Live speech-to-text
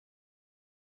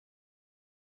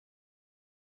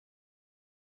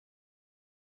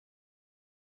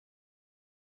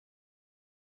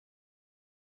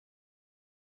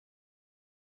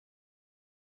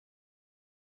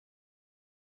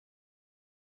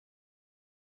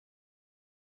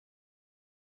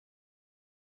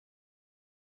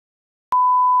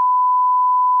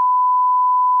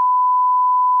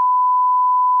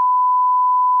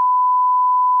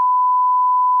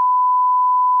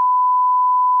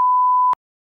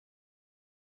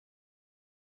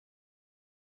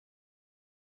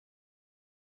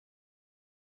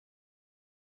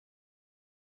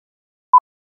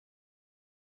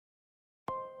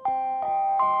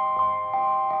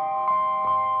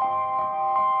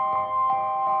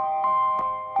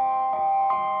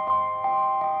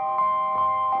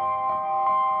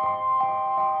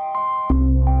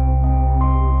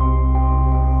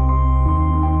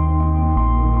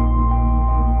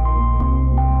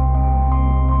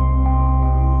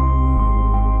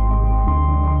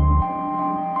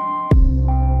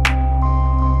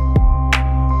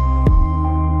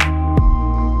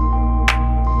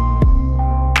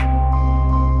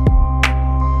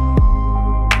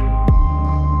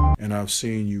and I've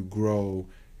seen you grow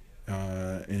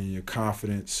in your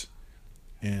confidence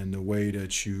and the way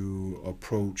that you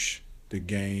approach the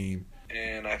game.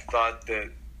 And I thought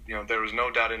that, there was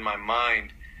no doubt in my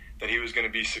mind that he was going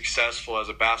to be successful as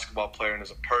a basketball player and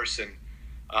as a person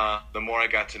the more I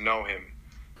got to know him.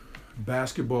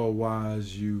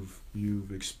 Basketball-wise, you've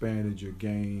expanded your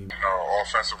game.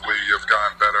 Offensively, you've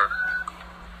gotten better.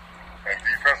 And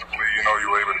defensively, you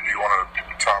were able to be one of the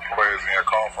top players in your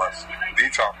conference, the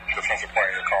top defensive player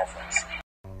in your conference.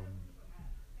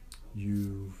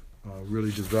 You've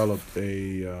really developed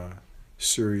a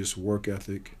serious work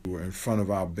ethic. You were in front of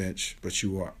our bench, but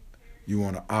you were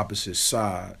on the opposite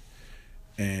side,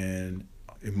 and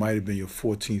it might have been your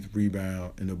 14th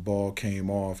rebound, and the ball came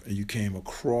off, and you came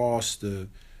across the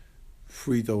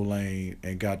free throw lane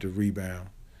and got the rebound.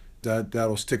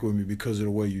 That'll stick with me because of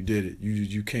the way you did it.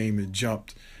 You came and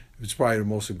jumped. It was probably the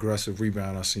most aggressive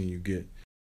rebound I've seen you get.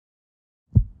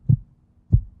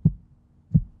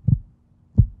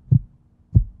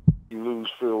 You lose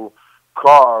Phil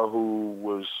Carr, who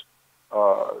was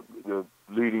the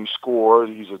leading scorer.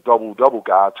 He's a double-double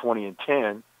guy, 20 and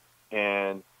 10,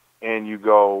 and you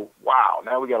go, wow,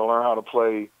 now we got to learn how to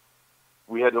play.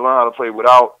 We had to learn how to play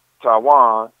without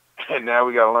Taiwan, and now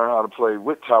we got to learn how to play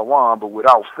with Taiwan, but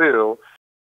without Phil.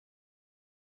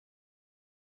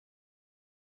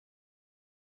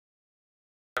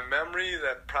 A memory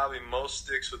that probably most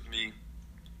sticks with me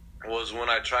was when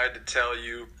I tried to tell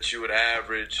you that you would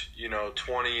average,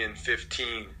 20 and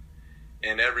 15,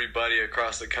 and everybody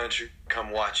across the country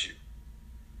come watch you.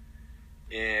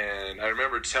 And I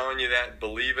remember telling you that,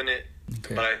 believing it,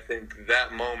 okay. But I think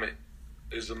that moment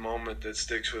is the moment that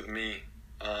sticks with me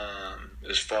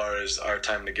as far as our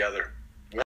time together.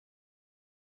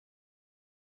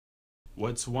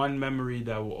 What's one memory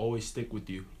that will always stick with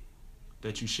you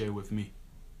that you share with me?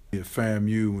 At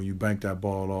FAMU, when you banked that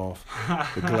ball off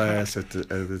the glass at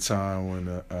the time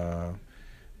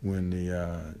when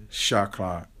the shot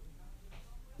clock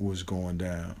was going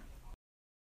down.